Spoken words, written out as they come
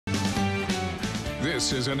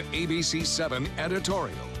This is an ABC 7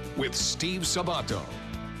 editorial with Steve Sabato.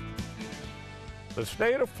 The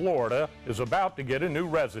state of Florida is about to get a new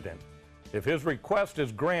resident. If his request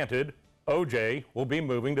is granted, O.J. will be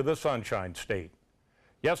moving to the Sunshine State.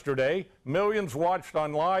 Yesterday, millions watched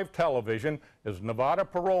on live television as Nevada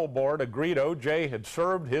Parole Board agreed O.J. had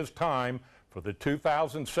served his time for the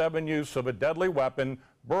 2007 use of a deadly weapon,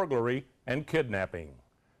 burglary, and kidnapping.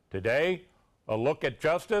 Today, a look at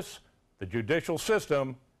justice, the judicial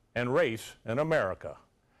system, and race in America.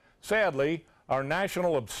 Sadly, our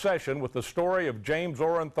national obsession with the story of James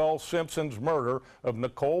Orenthal Simpson's murder of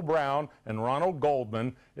Nicole Brown and Ronald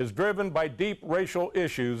Goldman is driven by deep racial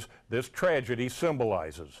issues this tragedy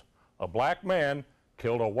symbolizes. A black man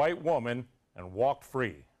killed a white woman and walked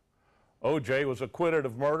free. O.J. was acquitted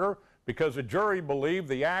of murder because a jury believed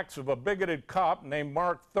the acts of a bigoted cop named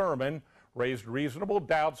Mark Thurman raised reasonable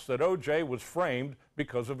doubts that O.J. was framed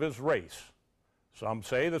because of his race. Some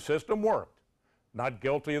say the system worked. Not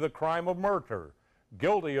guilty of the crime of murder,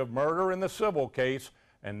 guilty of murder in the civil case,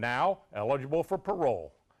 and now eligible for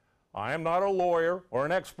parole. I am not a lawyer or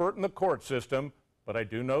an expert in the court system, but I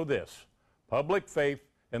do know this. Public faith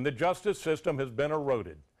in the justice system has been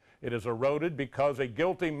eroded. It is eroded because a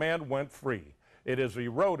guilty man went free. It is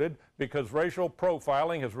eroded because racial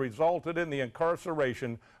profiling has resulted in the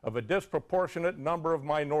incarceration of a disproportionate number of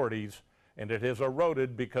minorities, and it has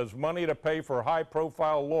eroded because money to pay for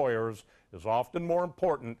high-profile lawyers is often more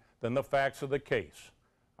important than the facts of the case.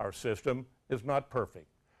 Our system is not perfect.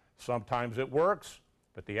 Sometimes it works,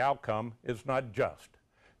 but the outcome is not just.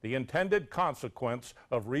 The intended consequence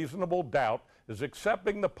of reasonable doubt is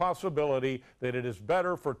accepting the possibility that it is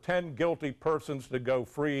better for 10 guilty persons to go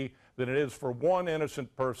free than it is for one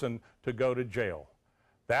innocent person to go to jail.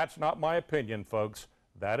 That's not my opinion, folks.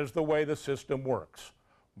 That is the way the system works.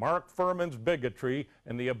 Mark Furman's bigotry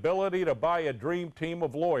and the ability to buy a dream team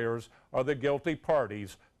of lawyers are the guilty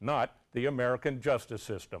parties, not the American justice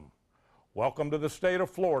system. Welcome to the state of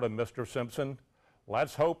Florida, Mr. Simpson.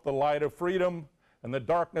 Let's hope the light of freedom and the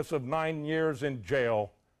darkness of 9 years in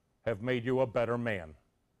jail have made you a better man.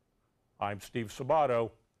 I'm Steve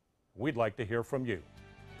Sabato. We'd like to hear from you.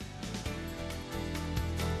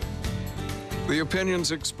 The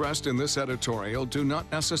opinions expressed in this editorial do not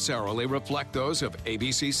necessarily reflect those of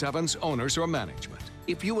ABC 7's owners or management.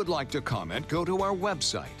 If you would like to comment, go to our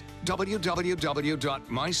website,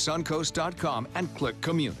 www.mysuncoast.com, and click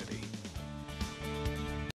Community.